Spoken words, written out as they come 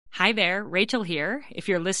Hi there, Rachel here. If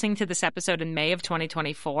you're listening to this episode in May of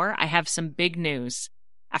 2024, I have some big news.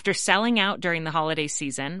 After selling out during the holiday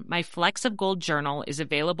season, my Flecks of Gold journal is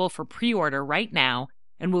available for pre-order right now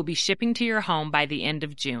and will be shipping to your home by the end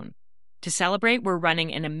of June. To celebrate, we're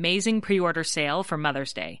running an amazing pre-order sale for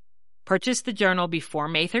Mother's Day. Purchase the journal before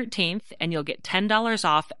May 13th and you'll get $10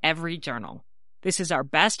 off every journal. This is our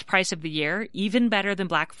best price of the year, even better than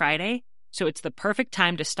Black Friday, so it's the perfect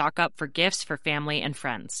time to stock up for gifts for family and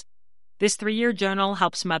friends. This 3-year journal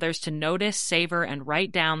helps mothers to notice, savor, and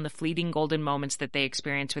write down the fleeting golden moments that they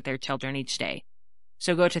experience with their children each day.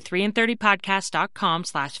 So go to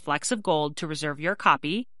 3in30podcast.com/flecksofgold to reserve your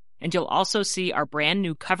copy, and you'll also see our brand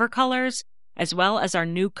new cover colors, as well as our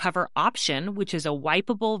new cover option, which is a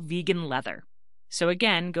wipeable vegan leather. So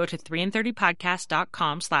again, go to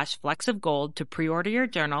 3in30podcast.com/flecksofgold to pre-order your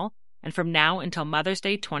journal, and from now until Mother's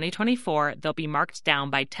Day 2024, they'll be marked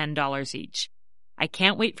down by $10 each. I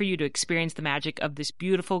can't wait for you to experience the magic of this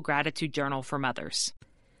beautiful gratitude journal for mothers.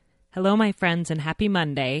 Hello, my friends, and happy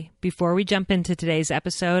Monday. Before we jump into today's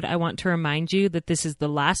episode, I want to remind you that this is the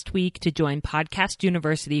last week to join Podcast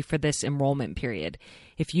University for this enrollment period,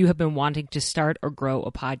 if you have been wanting to start or grow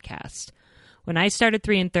a podcast. When I started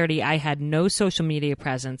 3 in 30, I had no social media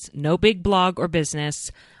presence, no big blog or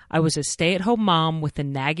business. I was a stay-at-home mom with a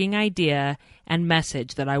nagging idea and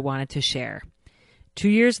message that I wanted to share. 2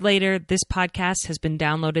 years later, this podcast has been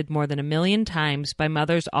downloaded more than 1 million times by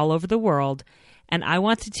mothers all over the world, and I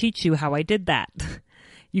want to teach you how I did that.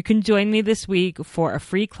 You can join me this week for a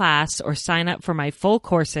free class or sign up for my full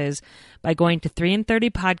courses by going to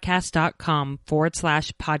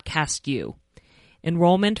 3in30podcast.com/podcastu.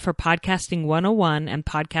 Enrollment for Podcasting 101 and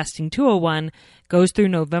Podcasting 201 goes through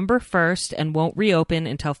November 1st and won't reopen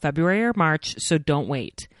until February or March, so don't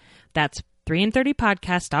wait. That's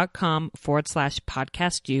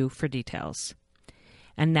 3in30podcast.com/podcastu for details.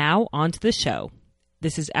 And now on to the show.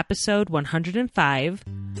 This is episode 105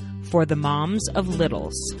 for the moms of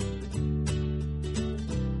littles.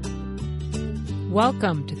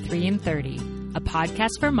 Welcome to 3 in 30, a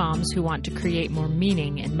podcast for moms who want to create more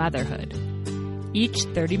meaning in motherhood. Each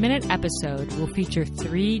 30-minute episode will feature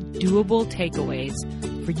 3 doable takeaways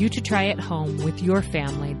for you to try at home with your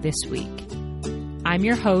family this week. I'm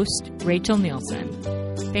your host, Rachel Nielsen.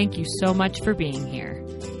 Thank you so much for being here.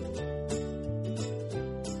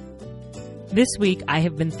 This week, I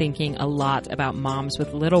have been thinking a lot about moms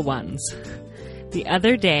with little ones. The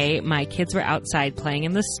other day, my kids were outside playing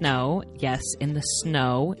in the snow. Yes, in the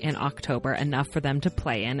snow in October, enough for them to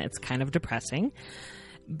play in. It's kind of depressing.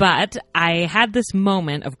 But I had this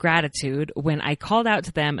moment of gratitude when I called out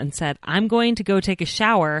to them and said, I'm going to go take a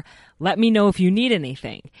shower. Let me know if you need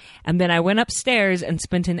anything. And then I went upstairs and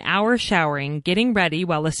spent an hour showering, getting ready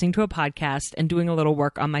while listening to a podcast and doing a little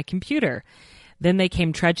work on my computer. Then they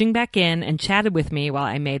came trudging back in and chatted with me while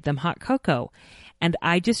I made them hot cocoa. And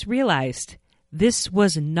I just realized this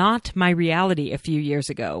was not my reality a few years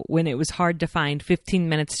ago when it was hard to find 15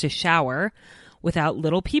 minutes to shower without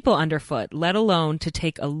little people underfoot, let alone to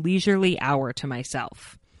take a leisurely hour to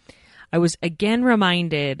myself. I was again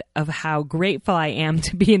reminded of how grateful I am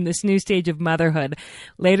to be in this new stage of motherhood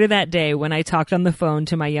later that day when I talked on the phone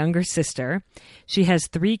to my younger sister. She has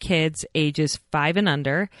 3 kids, ages 5 and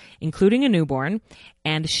under, including a newborn,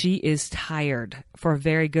 and she is tired for a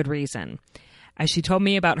very good reason. As she told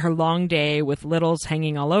me about her long day with littles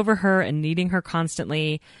hanging all over her and needing her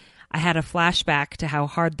constantly, I had a flashback to how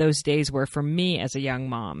hard those days were for me as a young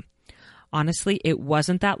mom. Honestly, it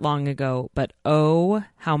wasn't that long ago, but oh,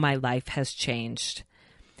 how my life has changed.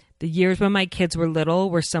 The years when my kids were little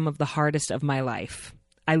were some of the hardest of my life.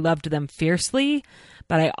 I loved them fiercely,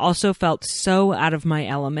 but I also felt so out of my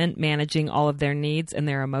element managing all of their needs and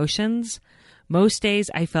their emotions. Most days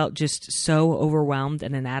I felt just so overwhelmed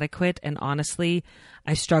and inadequate, and honestly,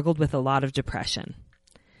 I struggled with a lot of depression.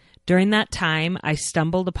 During that time, I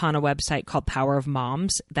stumbled upon a website called Power of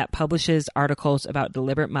Moms that publishes articles about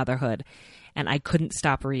deliberate motherhood, and I couldn't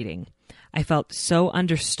stop reading. I felt so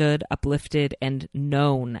understood, uplifted, and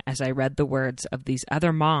known as I read the words of these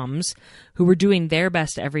other moms who were doing their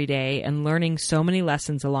best every day and learning so many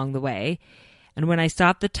lessons along the way. And when I saw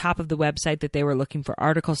at the top of the website that they were looking for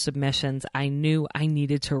article submissions, I knew I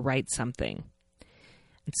needed to write something.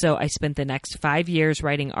 And so I spent the next 5 years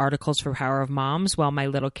writing articles for Power of Moms while my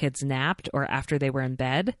little kids napped or after they were in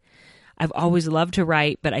bed. I've always loved to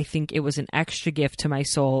write, but I think it was an extra gift to my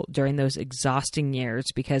soul during those exhausting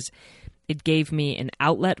years because it gave me an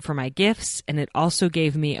outlet for my gifts, and it also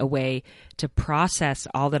gave me a way to process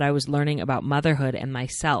all that I was learning about motherhood and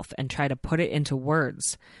myself and try to put it into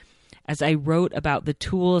words. As I wrote about the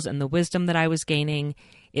tools and the wisdom that I was gaining,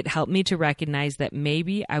 It helped me to recognize that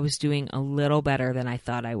maybe I was doing a little better than I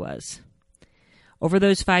thought I was. Over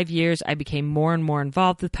those 5 years, I became more and more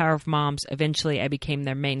involved with Power of Moms. Eventually, I became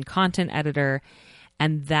their main content editor,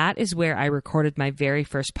 and that is where I recorded my very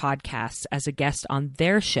first podcasts as a guest on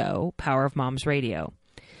their show, Power of Moms Radio.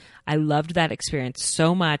 I loved that experience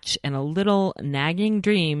so much, and a little nagging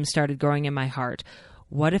dream started growing in my heart.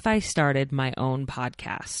 What if I started my own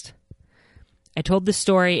podcast? I told this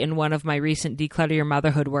story in one of my recent Declutter Your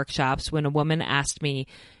Motherhood workshops when a woman asked me,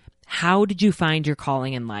 "How did you find your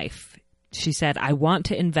calling in life?" She said, "I want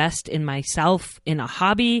to invest in myself in a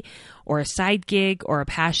hobby or a side gig or a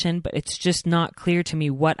passion, but it's just not clear to me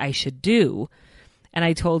what I should do." And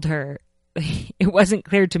I told her, it wasn't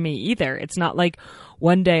clear to me either. It's not like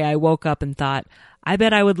one day I woke up and thought, I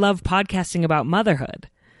bet I would love podcasting about motherhood.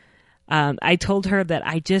 I told her that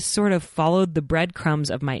I just sort of followed the breadcrumbs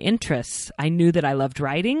of my interests. I knew that I loved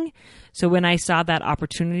writing. So when I saw that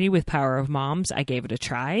opportunity with Power of Moms, I gave it a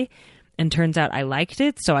try. And turns out I liked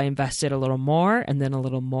it, so I invested a little more and then a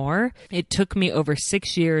little more. It took me over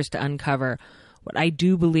 6 years to uncover what I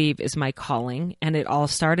do believe is my calling, and it all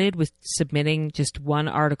started with submitting just one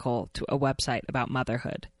article to a website about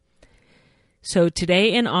motherhood. So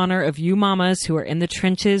today, in honor of you mamas who are in the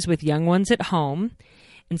trenches with young ones at home,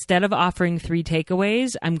 instead of offering 3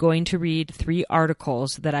 takeaways, I'm going to read 3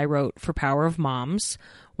 articles that I wrote for Power of Moms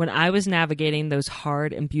when I was navigating those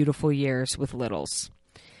hard and beautiful years with littles.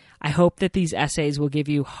 I hope that these essays will give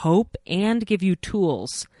you hope and give you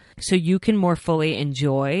tools so you can more fully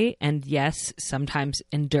enjoy and, yes, sometimes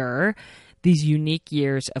endure these unique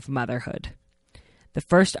years of motherhood. The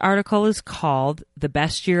first article is called "The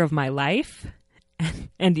Best Year of My Life."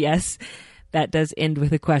 And yes, that does end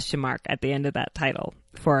with a question mark at the end of that title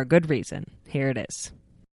for a good reason. Here it is.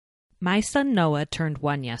 My son Noah turned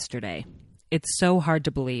 1 yesterday. It's so hard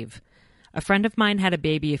to believe. A friend of mine had a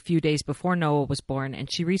baby a few days before Noah was born, and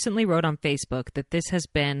she recently wrote on Facebook that this has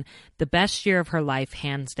been the best year of her life,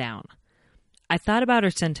 hands down. I thought about her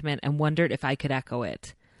sentiment and wondered if I could echo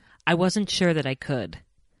it. I wasn't sure that I could.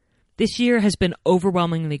 This year has been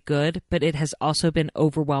overwhelmingly good, but it has also been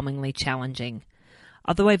overwhelmingly challenging.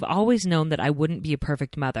 Although I've always known that I wouldn't be a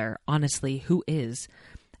perfect mother, honestly, who is?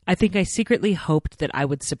 I think I secretly hoped that I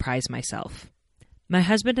would surprise myself. My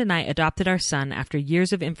husband and I adopted our son after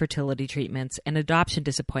years of infertility treatments and adoption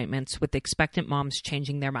disappointments with expectant moms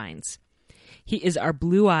changing their minds. He is our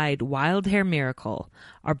blue-eyed, wild hair miracle,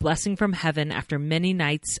 our blessing from heaven after many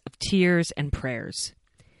nights of tears and prayers.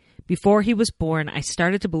 Before he was born, I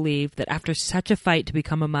started to believe that after such a fight to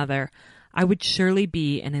become a mother, I would surely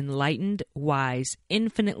be an enlightened, wise,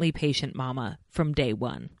 infinitely patient mama from day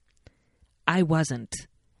one. I wasn't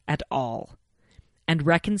at all. And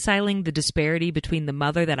reconciling the disparity between the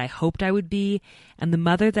mother that I hoped I would be and the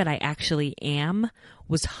mother that I actually am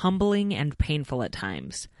was humbling and painful at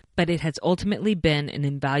times, but it has ultimately been an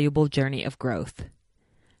invaluable journey of growth.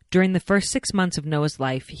 During the first 6 months of Noah's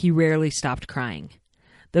life, he rarely stopped crying.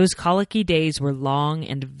 Those colicky days were long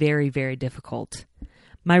and very, very difficult.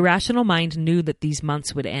 My rational mind knew that these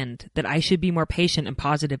months would end, that I should be more patient and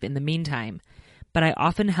positive in the meantime, but I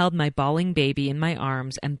often held my bawling baby in my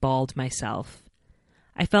arms and bawled myself.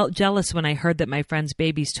 I felt jealous when I heard that my friends'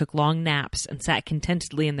 babies took long naps and sat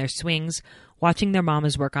contentedly in their swings, watching their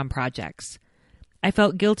mamas work on projects. I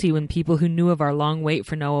felt guilty when people who knew of our long wait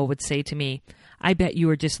for Noah would say to me, "I bet you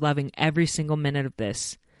are just loving every single minute of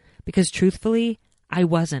this." Because truthfully, I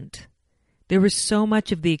wasn't. There was so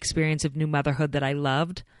much of the experience of new motherhood that I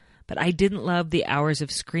loved, but I didn't love the hours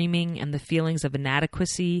of screaming and the feelings of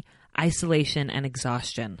inadequacy, isolation, and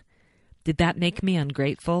exhaustion. Did that make me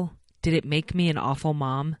ungrateful? Did it make me an awful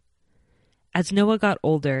mom? As Noah got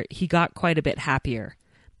older, he got quite a bit happier,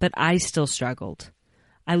 but I still struggled.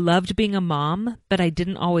 I loved being a mom, but I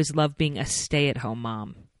didn't always love being a stay-at-home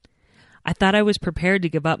mom. I thought I was prepared to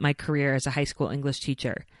give up my career as a high school English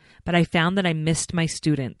teacher, but I found that I missed my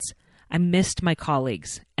students, I missed my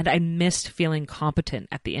colleagues, and I missed feeling competent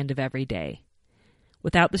at the end of every day.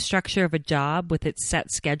 Without the structure of a job with its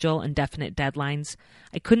set schedule and definite deadlines,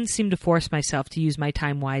 I couldn't seem to force myself to use my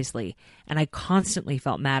time wisely, and I constantly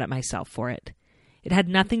felt mad at myself for it. It had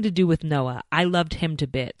nothing to do with Noah. I loved him to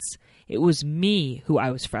bits. It was me who I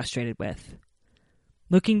was frustrated with.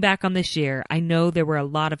 Looking back on this year, I know there were a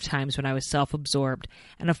lot of times when I was self-absorbed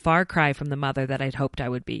and a far cry from the mother that I'd hoped I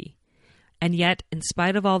would be. And yet, in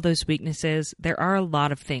spite of all those weaknesses, there are a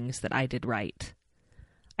lot of things that I did right.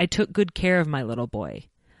 I took good care of my little boy.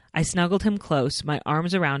 I snuggled him close, my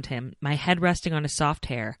arms around him, my head resting on his soft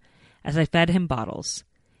hair, as I fed him bottles.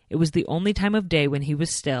 It was the only time of day when he was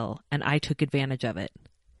still, and I took advantage of it.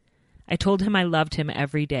 I told him I loved him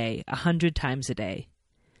every day, 100 times a day.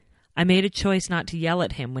 I made a choice not to yell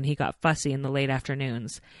at him when he got fussy in the late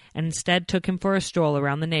afternoons, and instead took him for a stroll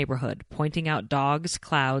around the neighborhood, pointing out dogs,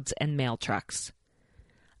 clouds, and mail trucks.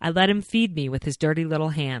 I let him feed me with his dirty little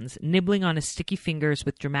hands, nibbling on his sticky fingers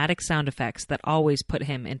with dramatic sound effects that always put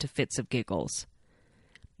him into fits of giggles.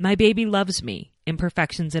 My baby loves me,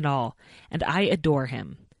 imperfections and all, and I adore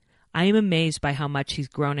him. I am amazed by how much he's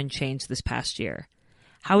grown and changed this past year.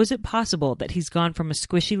 How is it possible that he's gone from a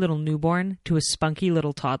squishy little newborn to a spunky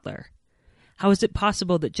little toddler? How is it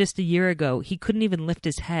possible that just a year ago he couldn't even lift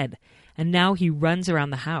his head, and now he runs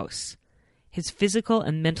around the house? His physical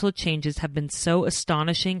and mental changes have been so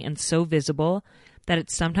astonishing and so visible that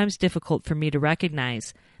it's sometimes difficult for me to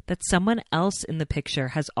recognize that someone else in the picture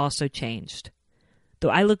has also changed. Though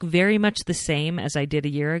I look very much the same as I did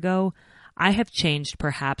a year ago, I have changed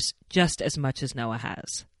perhaps just as much as Noah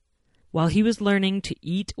has. While he was learning to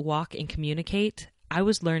eat, walk, and communicate, I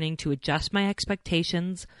was learning to adjust my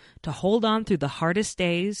expectations, to hold on through the hardest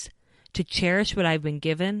days, to cherish what I've been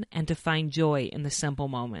given, and to find joy in the simple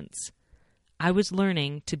moments. I was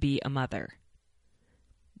learning to be a mother.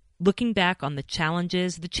 Looking back on the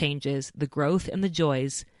challenges, the changes, the growth, and the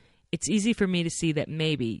joys, it's easy for me to see that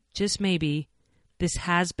maybe, just maybe, this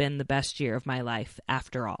has been the best year of my life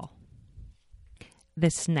after all.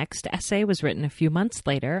 This next essay was written a few months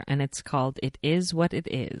later, and it's called It Is What It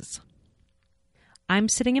Is. I'm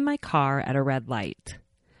sitting in my car at a red light.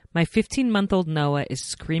 My 15-month-old Noah is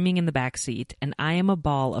screaming in the back seat, and I am a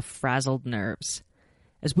ball of frazzled nerves.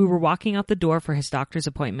 As we were walking out the door for his doctor's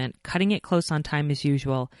appointment, cutting it close on time as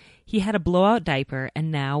usual, he had a blowout diaper,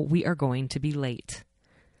 and now we are going to be late.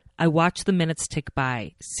 I watch the minutes tick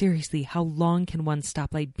by. Seriously, how long can one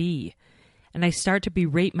stoplight be? And I start to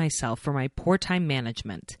berate myself for my poor time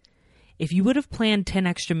management. If you would have planned 10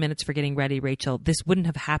 extra minutes for getting ready, Rachel, this wouldn't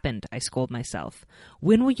have happened, I scold myself.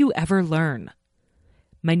 When will you ever learn?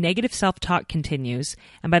 My negative self-talk continues,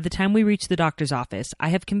 and by the time we reach the doctor's office, I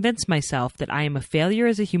have convinced myself that I am a failure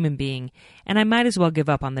as a human being, and I might as well give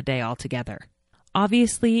up on the day altogether.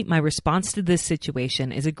 Obviously, my response to this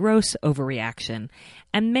situation is a gross overreaction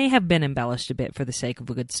and may have been embellished a bit for the sake of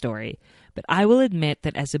a good story, but I will admit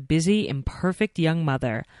that as a busy, imperfect young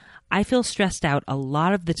mother, I feel stressed out a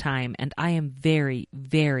lot of the time and I am very,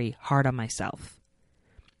 very hard on myself.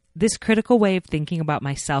 This critical way of thinking about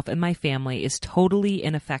myself and my family is totally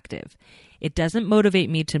ineffective. It doesn't motivate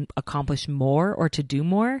me to accomplish more or to do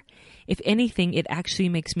more. If anything, it actually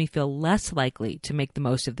makes me feel less likely to make the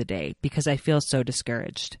most of the day because I feel so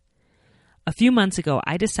discouraged. A few months ago,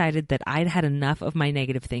 I decided that I'd had enough of my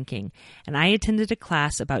negative thinking, and I attended a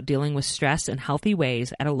class about dealing with stress in healthy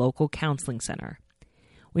ways at a local counseling center.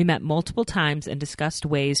 We met multiple times and discussed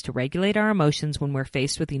ways to regulate our emotions when we're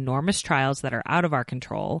faced with enormous trials that are out of our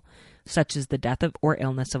control, such as the death or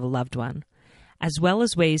illness of a loved one, as well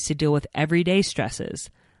as ways to deal with everyday stresses,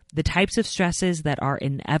 the types of stresses that are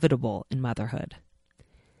inevitable in motherhood.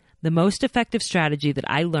 The most effective strategy that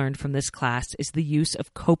I learned from this class is the use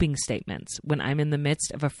of coping statements when I'm in the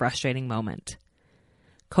midst of a frustrating moment.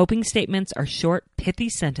 Coping statements are short, pithy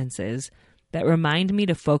sentences that remind me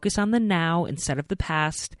to focus on the now instead of the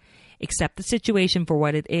past, accept the situation for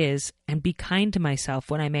what it is, and be kind to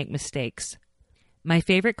myself when I make mistakes. My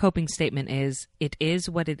favorite coping statement is, "It is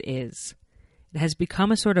what it is." It has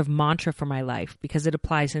become a sort of mantra for my life because it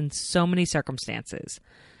applies in so many circumstances.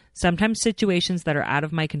 Sometimes situations that are out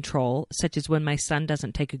of my control, such as when my son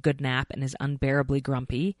doesn't take a good nap and is unbearably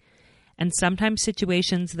grumpy, and sometimes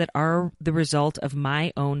situations that are the result of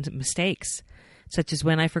my own mistakes, such as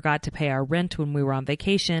when I forgot to pay our rent when we were on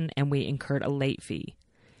vacation and we incurred a late fee.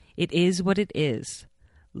 It is what it is.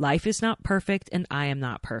 Life is not perfect and I am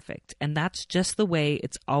not perfect, and that's just the way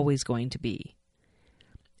it's always going to be.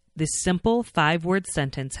 This simple 5-word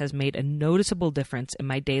sentence has made a noticeable difference in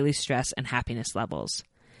my daily stress and happiness levels.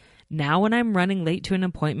 Now when I'm running late to an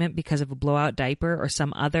appointment because of a blowout diaper or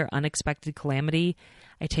some other unexpected calamity,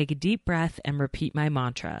 I take a deep breath and repeat my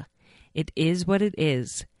mantra. It is what it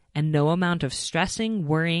is, and no amount of stressing,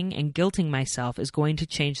 worrying, and guilting myself is going to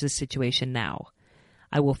change the situation now.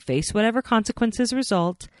 I will face whatever consequences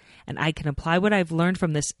result, and I can apply what I've learned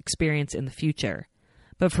from this experience in the future.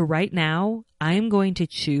 But for right now, I am going to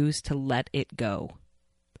choose to let it go.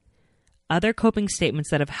 Other coping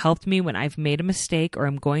statements that have helped me when I've made a mistake or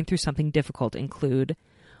I'm going through something difficult include,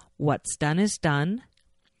 "What's done is done,"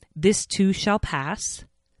 "This too shall pass,"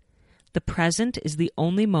 "The present is the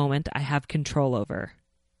only moment I have control over,"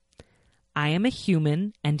 "I am a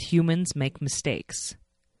human and humans make mistakes,"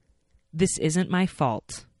 "This isn't my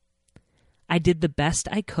fault," "I did the best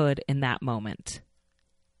I could in that moment."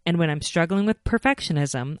 And when I'm struggling with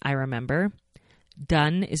perfectionism, I remember,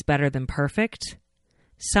 "Done is better than perfect,"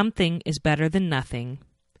 Something is better than nothing,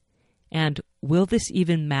 and will this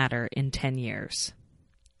even matter in 10 years?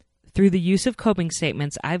 Through the use of coping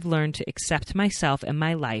statements, I've learned to accept myself and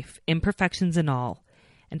my life, imperfections and all,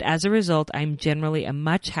 and as a result, I'm generally a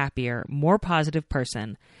much happier, more positive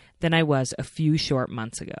person than I was a few short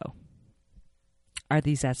months ago. Are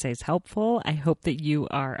these essays helpful? I hope that you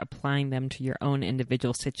are applying them to your own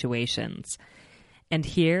individual situations. And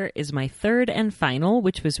here is my third and final,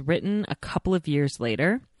 which was written a couple of years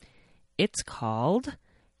later. It's called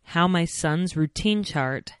How My Son's Routine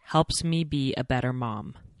Chart Helps Me Be a Better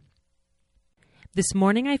Mom. This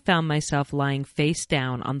morning I found myself lying face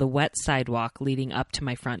down on the wet sidewalk leading up to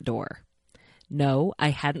my front door. No,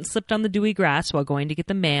 I hadn't slipped on the dewy grass while going to get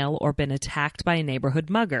the mail or been attacked by a neighborhood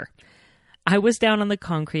mugger. I was down on the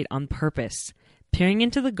concrete on purpose, peering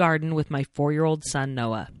into the garden with my 4-year-old son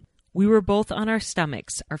Noah. We were both on our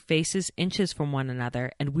stomachs, our faces inches from one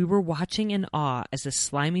another, and we were watching in awe as a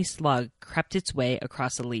slimy slug crept its way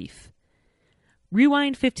across a leaf.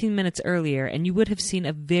 Rewind 15 minutes earlier, and you would have seen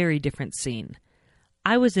a very different scene.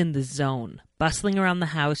 I was in the zone, bustling around the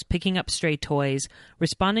house, picking up stray toys,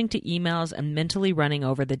 responding to emails, and mentally running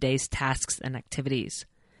over the day's tasks and activities.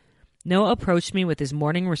 Noah approached me with his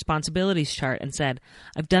morning responsibilities chart and said,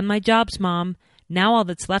 "I've done my jobs, Mom. Now all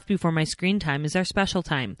that's left before my screen time is our special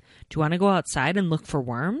time. Do you want to go outside and look for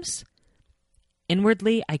worms?"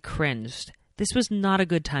 Inwardly, I cringed. This was not a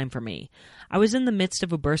good time for me. I was in the midst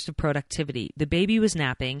of a burst of productivity, the baby was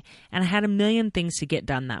napping, and I had a million things to get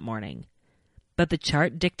done that morning. But the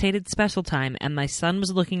chart dictated special time, and my son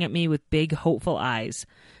was looking at me with big, hopeful eyes.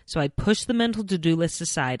 So I pushed the mental to-do list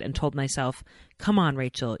aside and told myself, "Come on,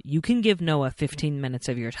 Rachel, you can give Noah 15 minutes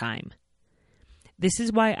of your time." This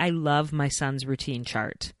is why I love my son's routine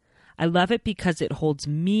chart. I love it because it holds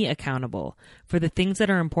me accountable for the things that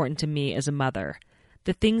are important to me as a mother,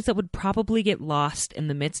 the things that would probably get lost in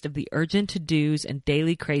the midst of the urgent to-dos and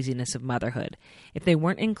daily craziness of motherhood if they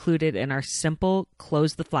weren't included in our simple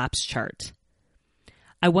close the flaps chart.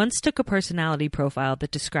 I once took a personality profile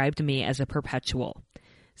that described me as a perpetual.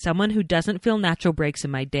 Someone who doesn't feel natural breaks in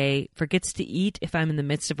my day, forgets to eat if I'm in the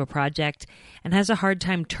midst of a project, and has a hard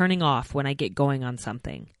time turning off when I get going on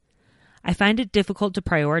something. I find it difficult to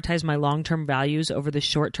prioritize my long-term values over the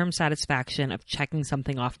short-term satisfaction of checking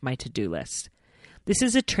something off my to-do list. This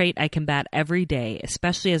is a trait I combat every day,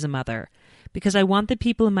 especially as a mother, because I want the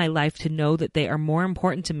people in my life to know that they are more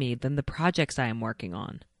important to me than the projects I am working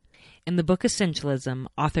on. In the book Essentialism,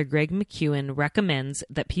 author Greg McKeown recommends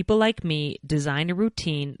that people like me design a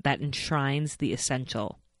routine that enshrines the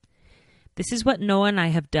essential. This is what Noah and I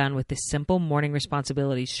have done with this simple morning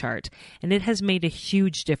responsibilities chart, and it has made a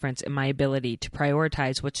huge difference in my ability to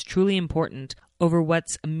prioritize what's truly important over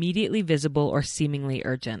what's immediately visible or seemingly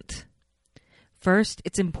urgent. First,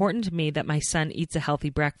 it's important to me that my son eats a healthy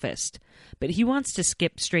breakfast, but he wants to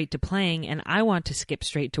skip straight to playing and I want to skip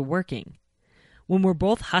straight to working. When we're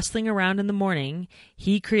both hustling around in the morning,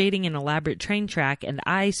 he creating an elaborate train track and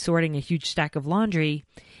I sorting a huge stack of laundry,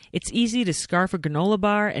 it's easy to scarf a granola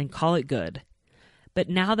bar and call it good. But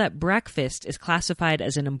now that breakfast is classified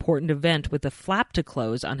as an important event with a flap to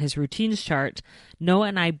close on his routines chart, Noah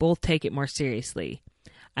and I both take it more seriously.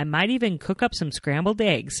 I might even cook up some scrambled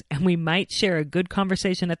eggs, and we might share a good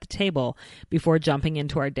conversation at the table before jumping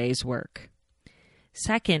into our day's work.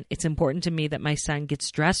 Second, it's important to me that my son gets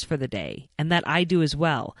dressed for the day, and that I do as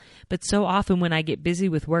well. But so often when I get busy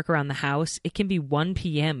with work around the house, it can be 1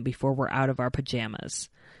 p.m. before we're out of our pajamas.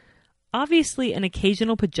 Obviously, an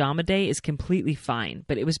occasional pajama day is completely fine,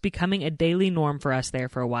 but it was becoming a daily norm for us there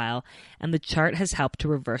for a while, and the chart has helped to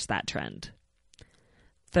reverse that trend.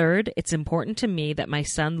 Third, it's important to me that my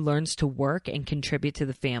son learns to work and contribute to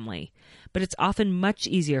the family, but it's often much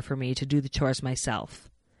easier for me to do the chores myself.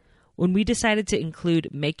 When we decided to include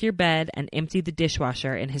make your bed and empty the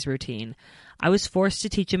dishwasher in his routine, I was forced to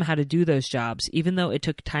teach him how to do those jobs, even though it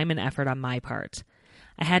took time and effort on my part.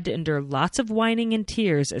 I had to endure lots of whining and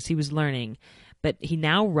tears as he was learning, but he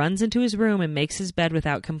now runs into his room and makes his bed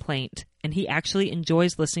without complaint, and he actually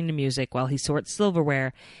enjoys listening to music while he sorts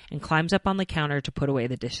silverware and climbs up on the counter to put away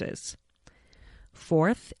the dishes.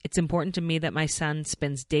 Fourth, it's important to me that my son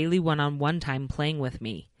spends daily one-on-one time playing with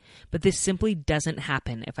me. But this simply doesn't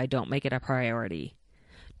happen if I don't make it a priority.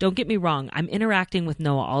 Don't get me wrong, I'm interacting with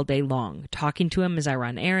Noah all day long, talking to him as I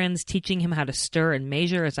run errands, teaching him how to stir and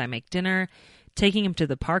measure as I make dinner, taking him to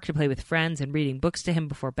the park to play with friends and reading books to him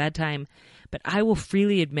before bedtime, but I will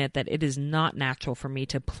freely admit that it is not natural for me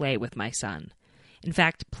to play with my son. In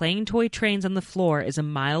fact, playing toy trains on the floor is a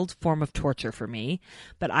mild form of torture for me,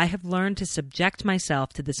 but I have learned to subject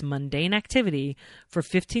myself to this mundane activity for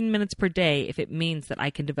 15 minutes per day if it means that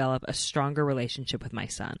I can develop a stronger relationship with my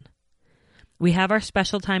son. We have our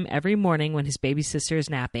special time every morning when his baby sister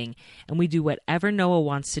is napping, and we do whatever Noah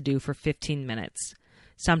wants to do for 15 minutes.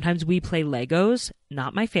 Sometimes we play Legos,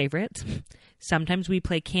 not my favorite. Sometimes we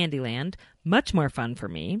play Candyland, much more fun for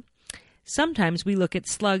me. Sometimes we look at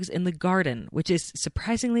slugs in the garden, which is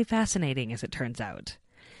surprisingly fascinating as it turns out.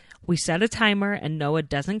 We set a timer and Noah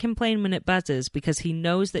doesn't complain when it buzzes because he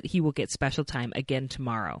knows that he will get special time again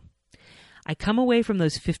tomorrow. I come away from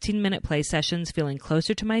those 15-minute play sessions feeling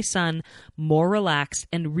closer to my son, more relaxed,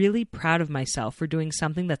 and really proud of myself for doing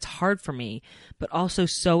something that's hard for me, but also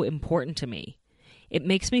so important to me. It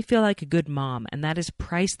makes me feel like a good mom, and that is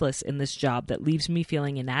priceless in this job that leaves me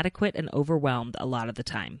feeling inadequate and overwhelmed a lot of the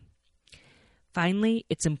time. Finally,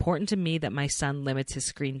 it's important to me that my son limits his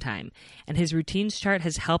screen time, and his routines chart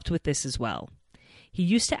has helped with this as well. He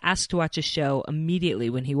used to ask to watch a show immediately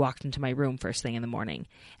when he walked into my room first thing in the morning,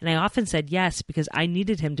 and I often said yes because I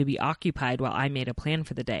needed him to be occupied while I made a plan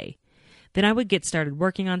for the day. Then I would get started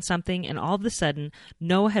working on something, and all of a sudden,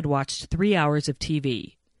 Noah had watched 3 hours of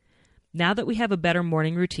TV. Now that we have a better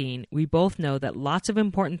morning routine, we both know that lots of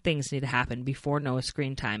important things need to happen before Noah's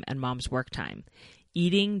screen time and Mom's work time.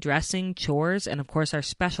 Eating, dressing, chores, and of course our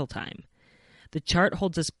special time. The chart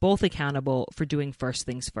holds us both accountable for doing first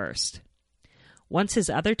things first. Once his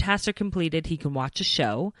other tasks are completed, he can watch a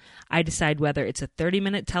show. I decide whether it's a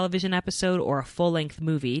 30-minute television episode or a full-length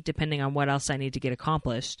movie, depending on what else I need to get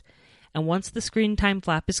accomplished. And once the screen time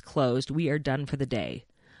flap is closed, we are done for the day.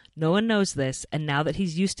 Noah knows this, and now that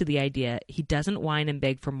he's used to the idea, he doesn't whine and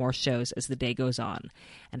beg for more shows as the day goes on.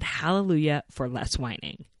 And hallelujah for less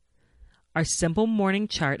whining. Our simple morning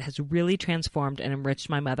chart has really transformed and enriched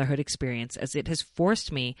my motherhood experience as it has forced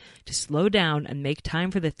me to slow down and make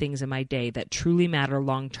time for the things in my day that truly matter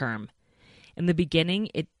long term. In the beginning,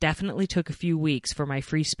 it definitely took a few weeks for my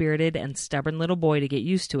free-spirited and stubborn little boy to get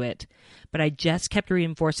used to it, but I just kept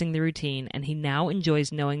reinforcing the routine, and he now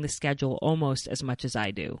enjoys knowing the schedule almost as much as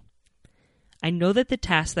I do. I know that the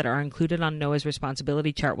tasks that are included on Noah's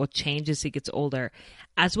responsibility chart will change as he gets older,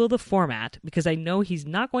 as will the format, because I know he's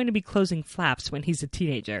not going to be closing flaps when he's a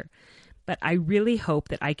teenager. But I really hope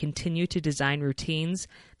that I continue to design routines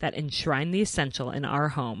that enshrine the essential in our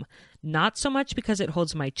home, not so much because it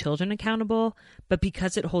holds my children accountable, but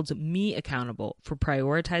because it holds me accountable for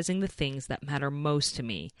prioritizing the things that matter most to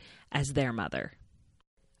me as their mother.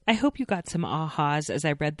 I hope you got some ahas as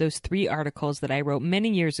I read those 3 articles that I wrote many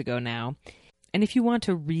years ago now. And if you want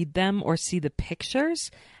to read them or see the pictures,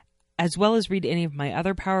 as well as read any of my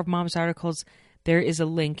other Power of Moms articles, there is a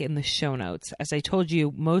link in the show notes. As I told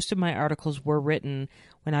you, most of my articles were written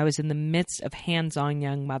when I was in the midst of hands-on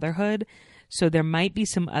young motherhood, so there might be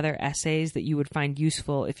some other essays that you would find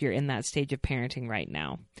useful if you're in that stage of parenting right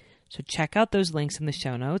now. So check out those links in the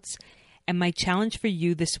show notes. And my challenge for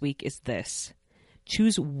you this week is this.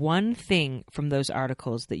 Choose one thing from those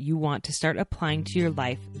articles that you want to start applying to your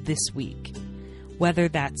life this week. Whether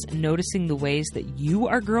that's noticing the ways that you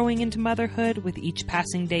are growing into motherhood with each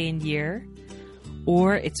passing day and year,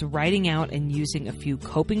 or it's writing out and using a few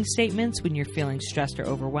coping statements when you're feeling stressed or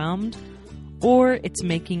overwhelmed, or it's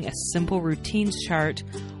making a simple routines chart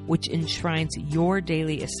which enshrines your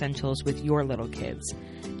daily essentials with your little kids.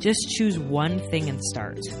 Just choose one thing and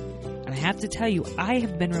start. And I have to tell you, I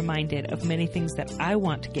have been reminded of many things that I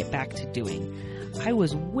want to get back to doing. I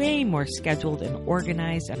was way more scheduled and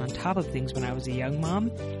organized and on top of things when I was a young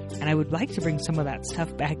mom, and I would like to bring some of that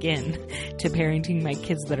stuff back in to parenting my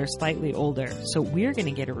kids that are slightly older. So we're going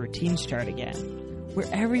to get a routines chart again.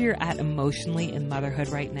 Wherever you're at emotionally in motherhood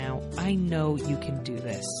right now, I know you can do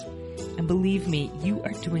this. And believe me, you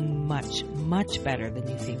are doing much, much better than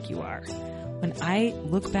you think you are. When I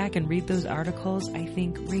look back and read those articles, I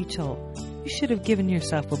think, Rachel, you should have given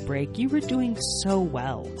yourself a break. You were doing so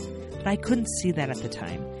well. But I couldn't see that at the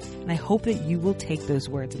time. And I hope that you will take those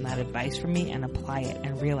words and that advice from me and apply it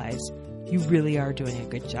and realize you really are doing a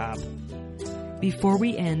good job. Before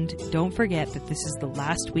we end, don't forget that this is the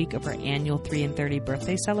last week of our annual 3 in 30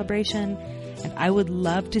 birthday celebration, and I would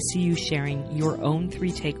love to see you sharing your own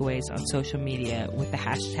 3 takeaways on social media with the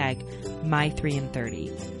hashtag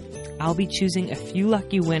My3in30. I'll be choosing a few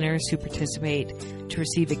lucky winners who participate to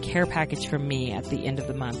receive a care package from me at the end of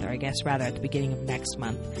the month, or I guess rather at the beginning of next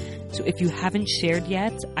month. So if you haven't shared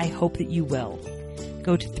yet, I hope that you will.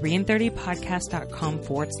 Go to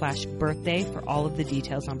 3in30podcast.com/birthday for all of the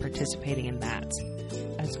details on participating in that.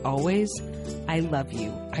 As always, I love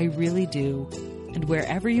you. I really do. And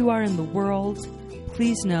wherever you are in the world,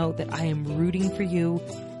 please know that I am rooting for you,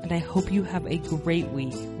 and I hope you have a great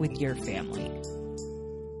week with your family.